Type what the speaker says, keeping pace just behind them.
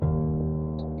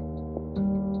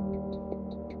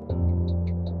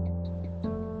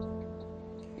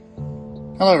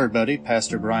Hello everybody,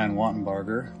 Pastor Brian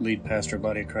Wattenbarger, lead pastor of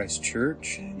Body of Christ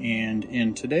Church, and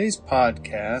in today's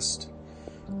podcast,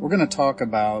 we're going to talk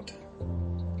about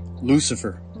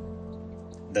Lucifer,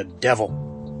 the devil.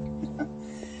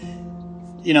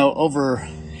 Over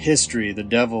history, the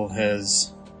devil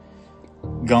has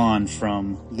gone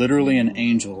from literally an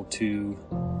angel to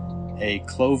a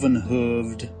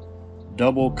cloven-hooved,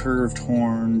 double-curved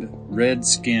horned,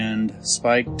 red-skinned,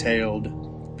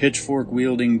 spike-tailed,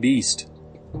 pitchfork-wielding beast.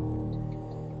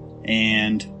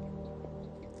 And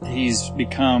he's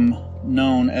become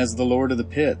known as the Lord of the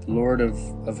Pit, Lord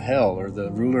of Hell, or the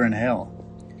ruler in hell.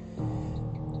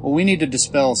 Well, we need to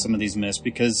dispel some of these myths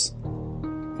because,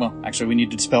 we need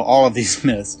to dispel all of these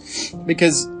myths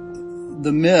because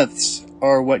the myths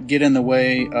are what get in the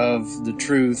way of the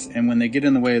truth, and when they get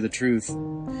in the way of the truth,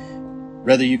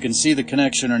 whether you can see the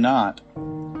connection or not,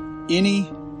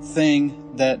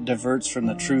 anything that diverts from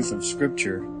the truth of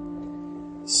Scripture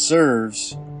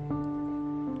serves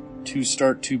to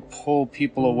start to pull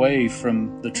people away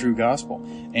from the true gospel.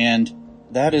 And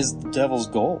that is the devil's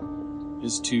goal,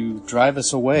 is to drive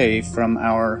us away from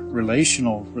our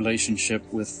relational relationship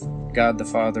with God the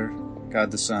Father, God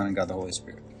the Son, and God the Holy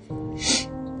Spirit.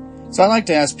 So I like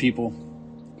to ask people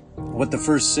what the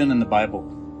first sin in the Bible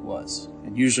was.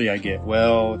 And usually I get,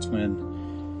 it's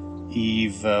when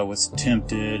Eve was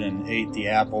tempted and ate the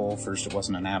apple. First, it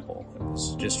wasn't an apple. It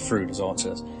was just fruit, is all it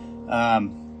says.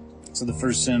 So the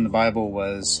first sin in the Bible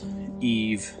was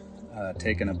Eve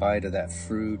taking a bite of that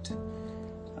fruit,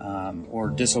 or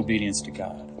disobedience to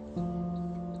God.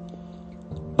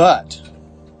 But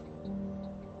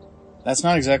that's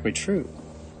not exactly true,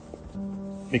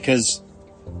 because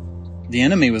the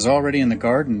enemy was already in the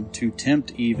garden to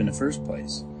tempt Eve in the first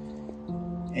place.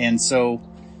 And so,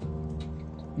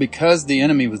 because the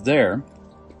enemy was there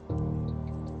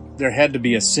had to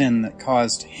be a sin that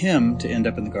caused him to end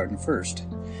up in the garden first.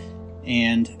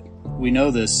 And we know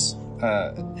this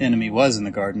enemy was in the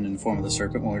garden in the form of the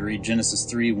serpent when we read Genesis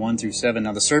 3, 1 through 7.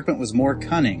 Now the serpent was more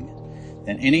cunning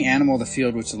than any animal of the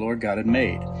field which the Lord God had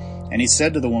made. And he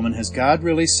said to the woman, "Has God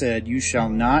really said, 'You shall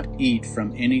not eat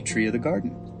from any tree of the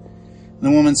garden'?" And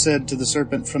the woman said to the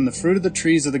serpent, "From the fruit of the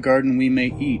trees of the garden we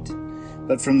may eat.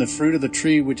 But from the fruit of the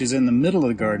tree which is in the middle of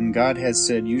the garden, God has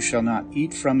said, 'You shall not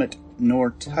eat from it, nor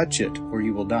touch it, or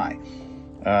you will die.'"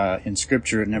 In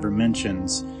Scripture, it never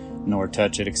mentions nor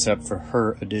touch it, except for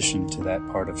her addition to that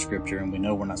part of Scripture. And we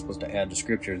know we're not supposed to add to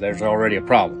Scripture. There's already a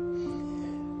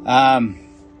problem.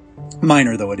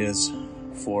 Minor though it is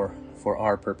for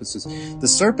our purposes. The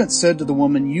serpent said to the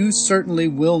woman, "You certainly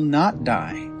will not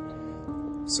die."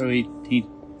 So he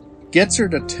gets her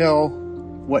to tell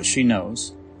what she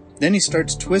knows. Then he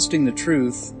starts twisting the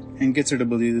truth and gets her to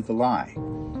believe the lie.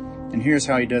 And here's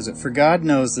how he does it. "For God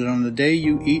knows that on the day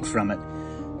you eat from it,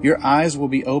 your eyes will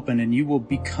be open and you will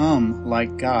become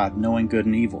like God, knowing good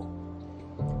and evil."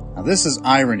 Now this is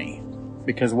irony,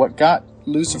 because what got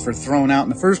Lucifer thrown out in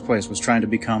the first place was trying to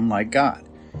become like God.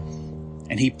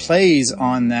 And he plays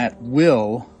on that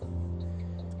will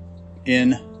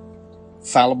in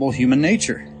fallible human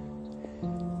nature.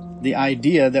 The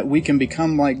idea that we can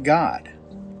become like God.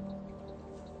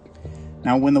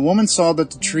 Now, when the woman saw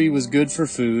that the tree was good for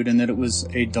food, and that it was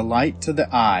a delight to the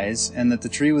eyes, and that the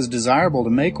tree was desirable to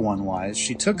make one wise,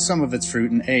 she took some of its fruit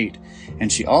and ate.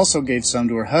 And she also gave some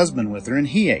to her husband with her, and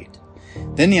he ate.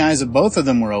 Then the eyes of both of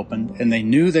them were opened, and they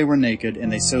knew they were naked,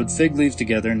 and they sewed fig leaves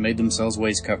together and made themselves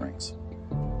waist coverings.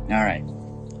 All right.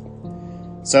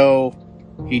 So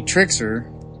he tricks her,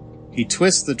 he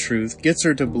twists the truth, gets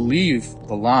her to believe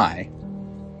the lie,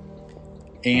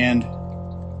 and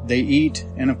they eat,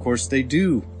 and of course they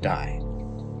do die.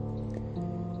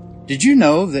 Did you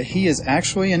know that he is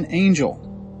actually an angel?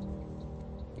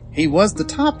 He was the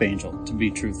top angel, to be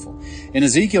truthful. In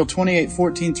Ezekiel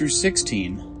 28:14 through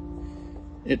 16,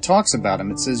 it talks about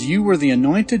him. It says, "You were the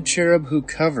anointed cherub who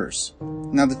covers."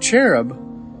 Now the cherub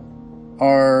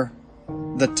are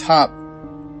the top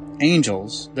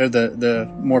angels. They're the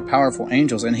more powerful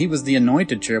angels. And he was the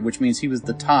anointed cherub, which means he was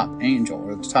the top angel,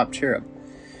 or the top cherub.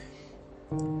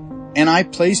 "And I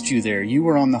placed you there. You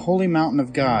were on the holy mountain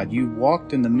of God. You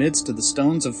walked in the midst of the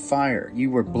stones of fire. You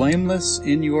were blameless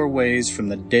in your ways from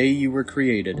the day you were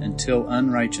created until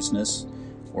unrighteousness,"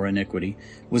 or iniquity,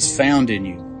 "was found in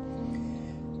you.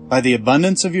 By the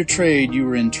abundance of your trade you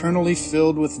were internally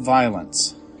filled with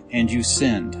violence, and you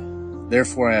sinned.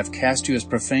 Therefore I have cast you as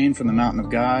profane from the mountain of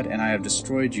God, and I have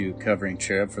destroyed you, covering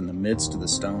cherub, from the midst of the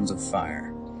stones of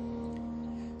fire."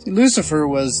 See, Lucifer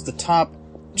was the top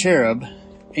cherub,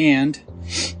 and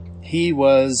he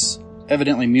was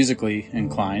evidently musically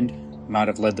inclined. might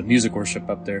have led the music worship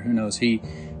up there. Who knows? He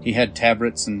had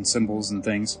tabrets and symbols and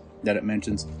things that it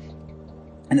mentions.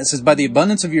 And it says, by the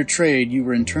abundance of your trade, you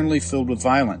were internally filled with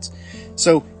violence.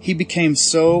 So he became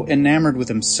so enamored with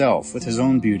himself, with his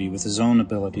own beauty, with his own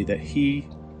ability, that he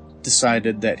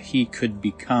decided that he could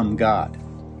become God.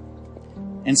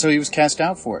 And so he was cast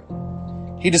out for it.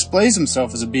 He displays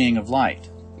himself as a being of light,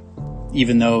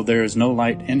 even though there is no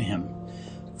light in him.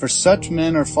 For such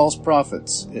men are false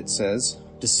prophets, it says,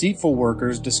 deceitful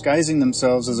workers disguising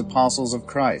themselves as apostles of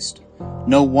Christ.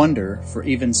 No wonder, for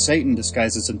even Satan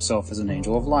disguises himself as an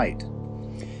angel of light.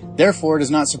 Therefore it is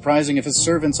not surprising if his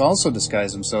servants also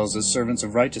disguise themselves as servants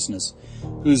of righteousness,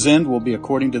 whose end will be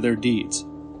according to their deeds.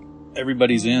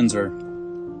 Everybody's ends are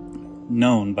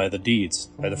known by the deeds,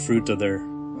 by the fruit of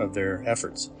their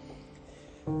efforts.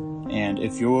 And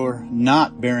if you're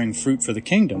not bearing fruit for the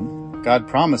kingdom, God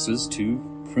promises to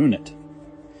prune it,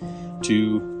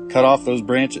 to cut off those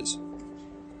branches.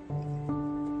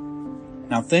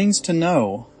 Now, things to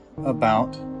know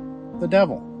about the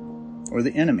devil or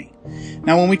the enemy.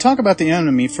 Now, when we talk about the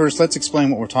enemy, first let's explain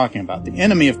what we're talking about. The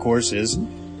enemy, of course, is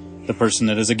the person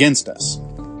that is against us,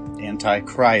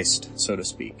 Antichrist, so to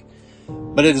speak.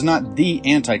 But it is not the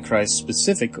Antichrist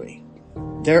specifically.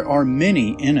 There are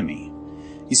many enemies.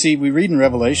 You see, we read in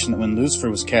Revelation that when Lucifer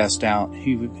was cast out,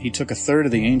 he took a third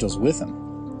of the angels with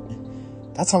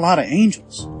him. That's a lot of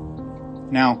angels.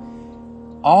 Now,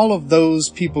 all of those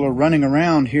people are running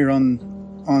around here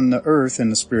on the earth in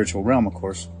the spiritual realm, of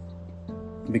course,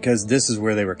 because this is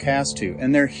where they were cast to.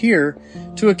 And they're here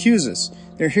to accuse us.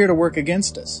 They're here to work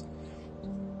against us.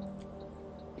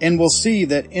 And we'll see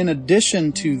that in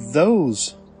addition to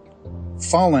those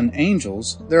fallen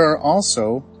angels, there are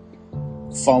also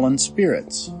fallen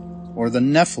spirits, or the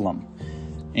Nephilim.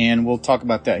 And we'll talk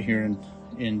about that here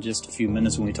in just a few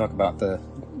minutes when we talk about the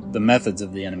methods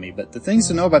of the enemy. But the things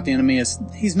to know about the enemy is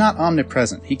he's not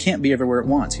omnipresent. He can't be everywhere at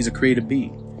once. He's a created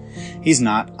being. He's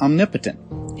not omnipotent.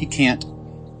 He can't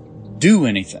do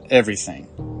everything,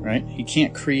 right? He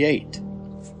can't create.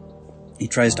 He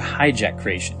tries to hijack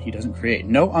creation. He doesn't create.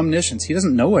 No omniscience. He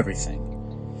doesn't know everything.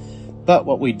 But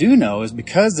what we do know is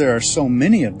because there are so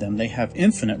many of them, they have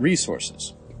infinite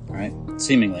resources, right?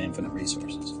 Seemingly infinite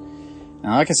resources.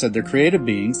 Now, like I said, they're created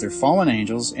beings, they're fallen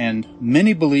angels, and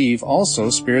many believe also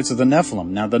spirits of the Nephilim.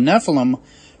 Now, the Nephilim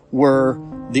were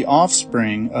the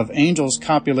offspring of angels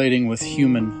copulating with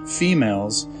human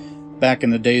females back in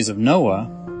the days of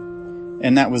Noah,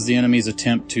 and that was the enemy's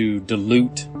attempt to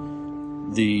dilute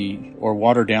or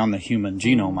water down the human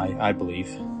genome, I believe.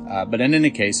 But in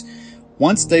any case,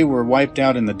 once they were wiped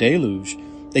out in the deluge,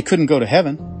 they couldn't go to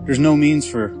heaven. There's no means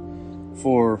for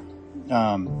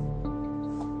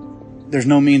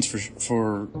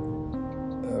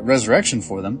resurrection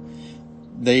for them.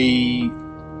 They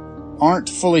aren't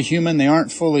fully human. They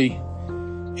aren't fully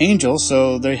angels,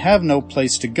 so they have no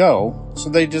place to go. So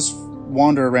they just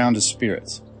wander around as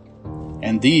spirits.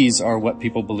 And these are what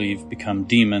people believe become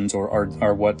demons, or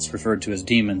are what's referred to as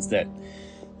demons that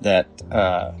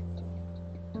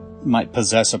might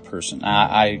possess a person.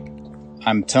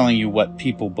 I'm telling you what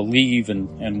people believe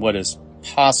and what is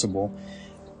possible.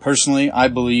 Personally, I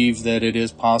believe that it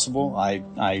is possible. I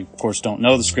of course don't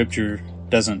know. The scripture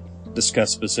doesn't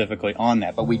discuss specifically on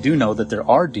that, but we do know that there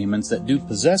are demons that do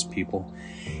possess people,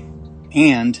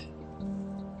 and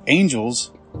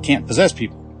angels can't possess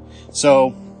people.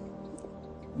 So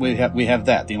we have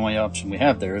that. The only option we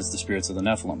have there is the spirits of the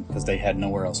Nephilim, because they had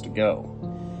nowhere else to go.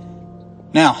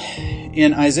 Now,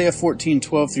 in Isaiah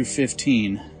 14:12 through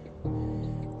 15,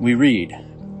 we read,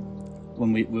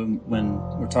 when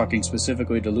we're talking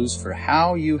specifically to Lucifer,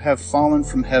 "How you have fallen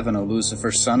from heaven, O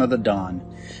Lucifer, son of the dawn!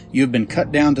 You have been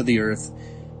cut down to the earth,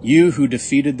 you who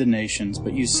defeated the nations.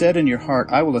 But you said in your heart,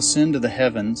 I will ascend to the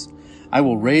heavens. I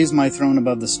will raise my throne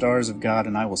above the stars of God,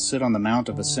 and I will sit on the mount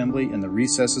of assembly in the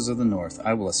recesses of the north.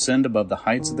 I will ascend above the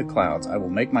heights of the clouds. I will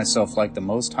make myself like the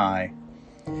Most High.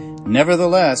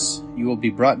 Nevertheless, you will be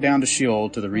brought down to Sheol,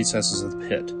 to the recesses of the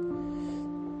pit."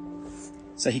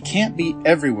 So he can't be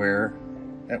everywhere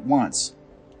at once,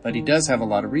 but he does have a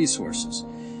lot of resources.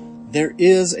 There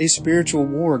is a spiritual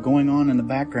war going on in the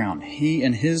background. He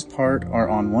and his part are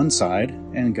on one side,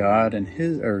 and God and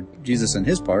Jesus and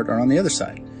his part are on the other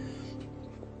side.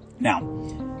 Now,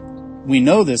 we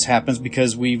know this happens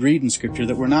because we read in Scripture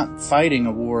that we're not fighting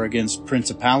a war against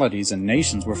principalities and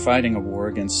nations. We're fighting a war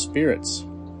against spirits.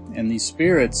 And these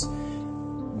spirits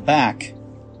back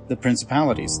the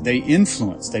principalities. They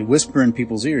influence. They whisper in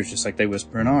people's ears just like they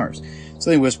whisper in ours. So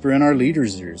they whisper in our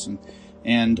leaders' ears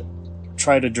and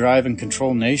try to drive and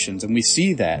control nations. And we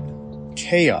see that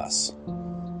chaos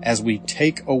as we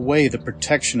take away the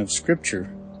protection of Scripture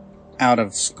out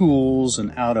of schools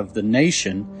and out of the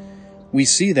nation, we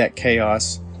see that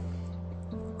chaos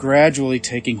gradually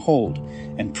taking hold.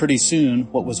 And pretty soon,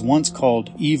 what was once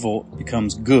called evil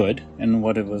becomes good, and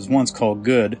what it was once called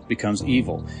good becomes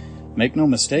evil. Make no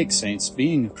mistake, saints,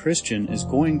 being a Christian is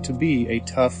going to be a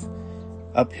tough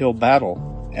uphill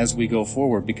battle as we go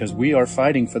forward, because we are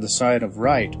fighting for the side of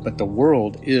right, but the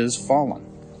world is fallen.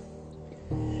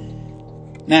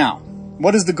 Now,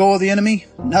 what is the goal of the enemy?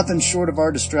 Nothing short of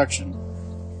our destruction.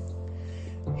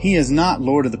 He is not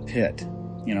Lord of the pit.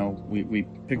 You know, we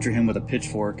picture him with a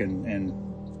pitchfork and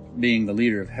being the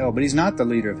leader of hell, but he's not the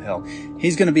leader of hell.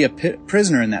 He's going to be a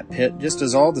prisoner in that pit, just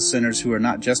as all the sinners who are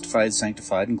not justified,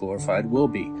 sanctified, and glorified will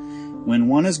be. When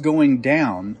one is going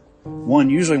down, one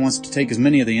usually wants to take as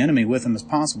many of the enemy with him as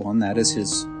possible, and that is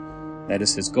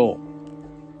his goal.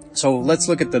 So let's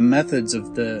look at the methods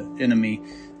of the enemy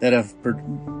that have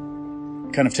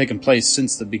kind of taken place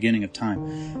since the beginning of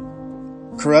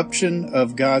time. Corruption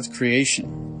of God's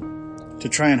creation to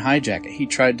try and hijack it. He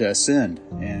tried to ascend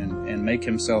and make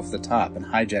himself the top and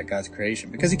hijack God's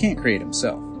creation because he can't create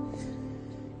himself.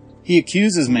 He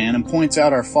accuses man and points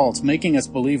out our faults, making us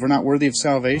believe we're not worthy of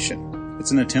salvation. It's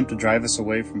an attempt to drive us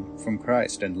away from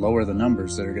Christ and lower the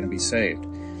numbers that are going to be saved.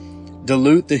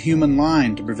 Dilute the human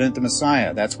line to prevent the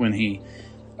Messiah. That's when he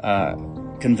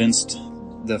convinced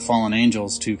the fallen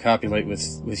angels to copulate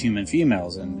with human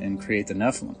females and create the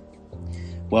Nephilim.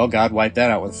 Well, God wiped that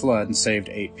out with a flood and saved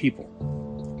 8 people.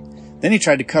 Then he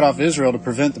tried to cut off Israel to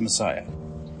prevent the Messiah.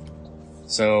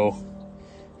 So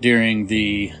during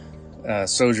the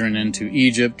sojourn into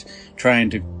Egypt,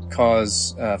 trying to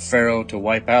cause Pharaoh to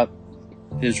wipe out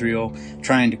Israel,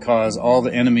 trying to cause all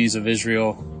the enemies of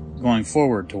Israel going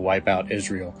forward to wipe out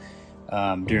Israel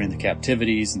during the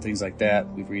captivities and things like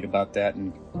that. We read about that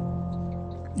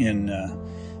in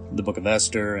the book of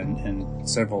Esther and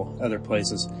several other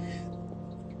places.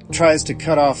 Tries to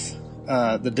cut off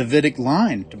the Davidic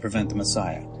line to prevent the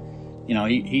Messiah. You know,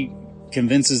 he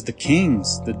convinces the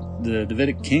kings, the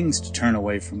Davidic kings, to turn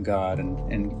away from God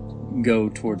and go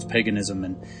towards paganism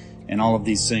and all of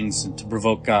these things, and to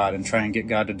provoke God and try and get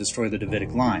God to destroy the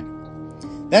Davidic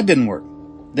line. That didn't work.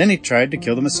 Then he tried to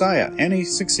kill the Messiah, and he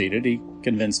succeeded. He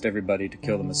convinced everybody to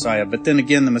kill the Messiah. But then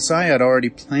again, the Messiah had already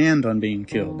planned on being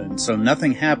killed, and so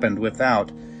nothing happened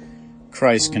without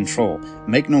Christ's control.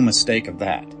 Make no mistake of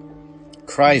that.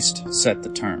 Christ set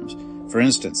the terms. For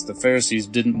instance, the Pharisees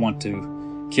didn't want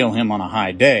to kill him on a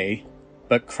high day,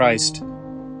 but Christ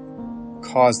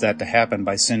caused that to happen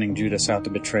by sending Judas out to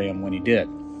betray him when he did.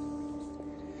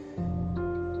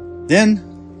 Then,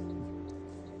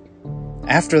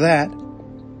 after that,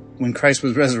 when Christ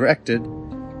was resurrected,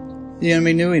 the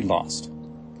enemy knew he'd lost.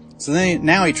 So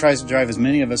now he tries to drive as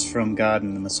many of us from God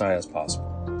and the Messiah as possible.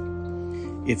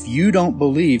 If you don't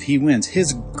believe he wins,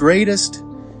 his greatest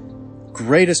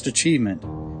achievement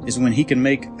is when he can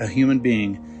make a human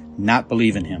being not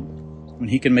believe in him. When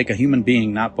he can make a human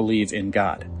being not believe in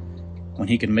God. When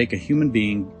he can make a human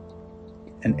being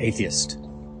an atheist.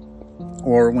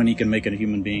 Or when he can make a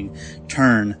human being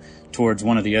turn towards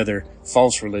one of the other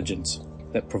false religions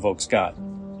that provokes God.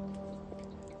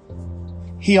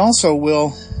 He also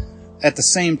will, at the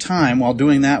same time, while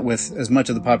doing that with as much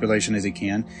of the population as he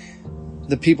can,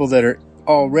 the people that are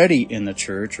already in the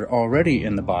church or already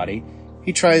in the body,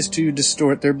 he tries to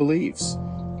distort their beliefs.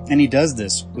 And he does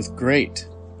this with great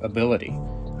ability.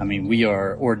 I mean, we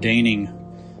are ordaining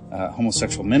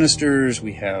homosexual ministers.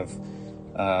 We have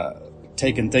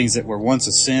taken things that were once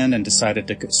a sin and decided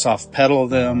to soft pedal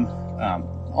them.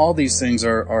 All these things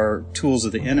are tools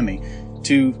of the enemy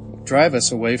to drive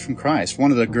us away from Christ.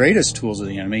 One of the greatest tools of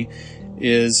the enemy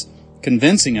is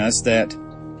convincing us that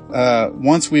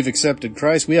once we've accepted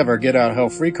Christ, we have our get out of hell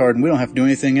free card and we don't have to do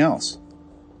anything else.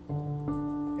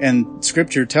 And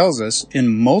Scripture tells us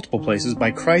in multiple places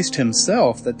by Christ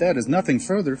himself that is nothing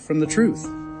further from the truth.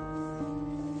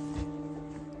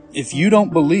 If you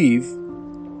don't believe,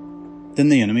 then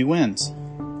the enemy wins.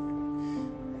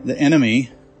 The enemy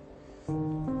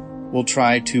will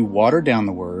try to water down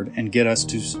the word and get us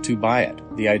to buy it.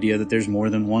 The idea that there's more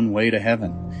than one way to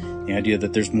heaven. The idea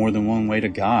that there's more than one way to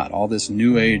God. All this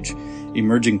new age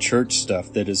emerging church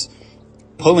stuff that is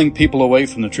pulling people away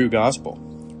from the true gospel.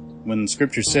 When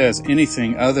Scripture says any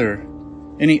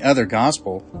other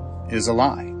gospel is a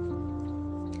lie.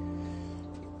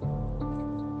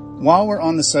 While we're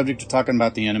on the subject of talking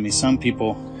about the enemy, some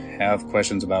people have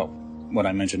questions about what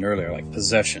I mentioned earlier, like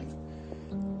possession.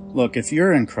 Look, if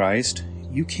you're in Christ,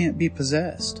 you can't be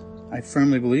possessed. I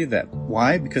firmly believe that.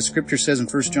 Why? Because Scripture says in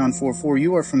 1 John 4:4,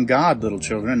 you are from God, little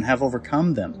children, and have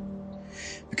overcome them.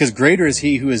 Because greater is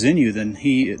he who is in you than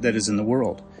he that is in the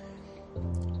world.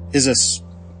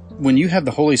 when you have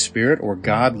the Holy Spirit or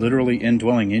God literally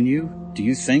indwelling in you, do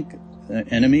you think the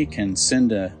enemy can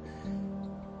send a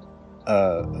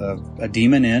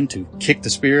demon in to kick the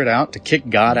Spirit out, to kick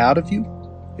God out of you?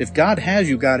 If God has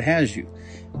you, God has you.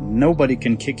 Nobody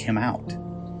can kick him out.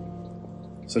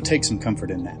 So take some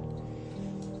comfort in that.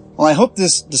 Well, I hope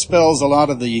this dispels a lot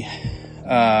of the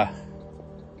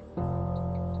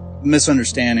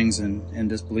misunderstandings and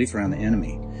disbelief around the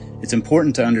enemy. It's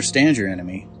important to understand your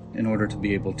enemy in order to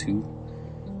be able to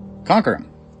conquer him.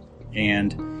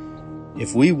 And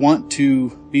if we want to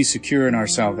be secure in our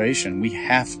salvation, we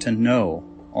have to know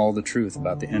all the truth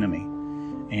about the enemy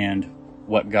and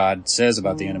what God says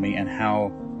about the enemy and how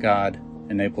God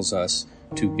enables us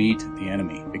to beat the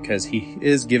enemy, because he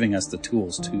is giving us the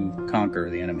tools to conquer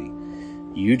the enemy.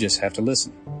 You just have to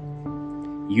listen.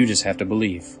 You just have to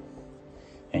believe.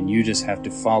 And you just have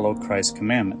to follow Christ's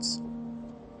commandments.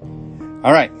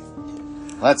 All right.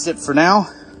 Well, that's it for now.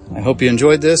 I hope you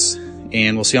enjoyed this,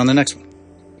 and we'll see you on the next one.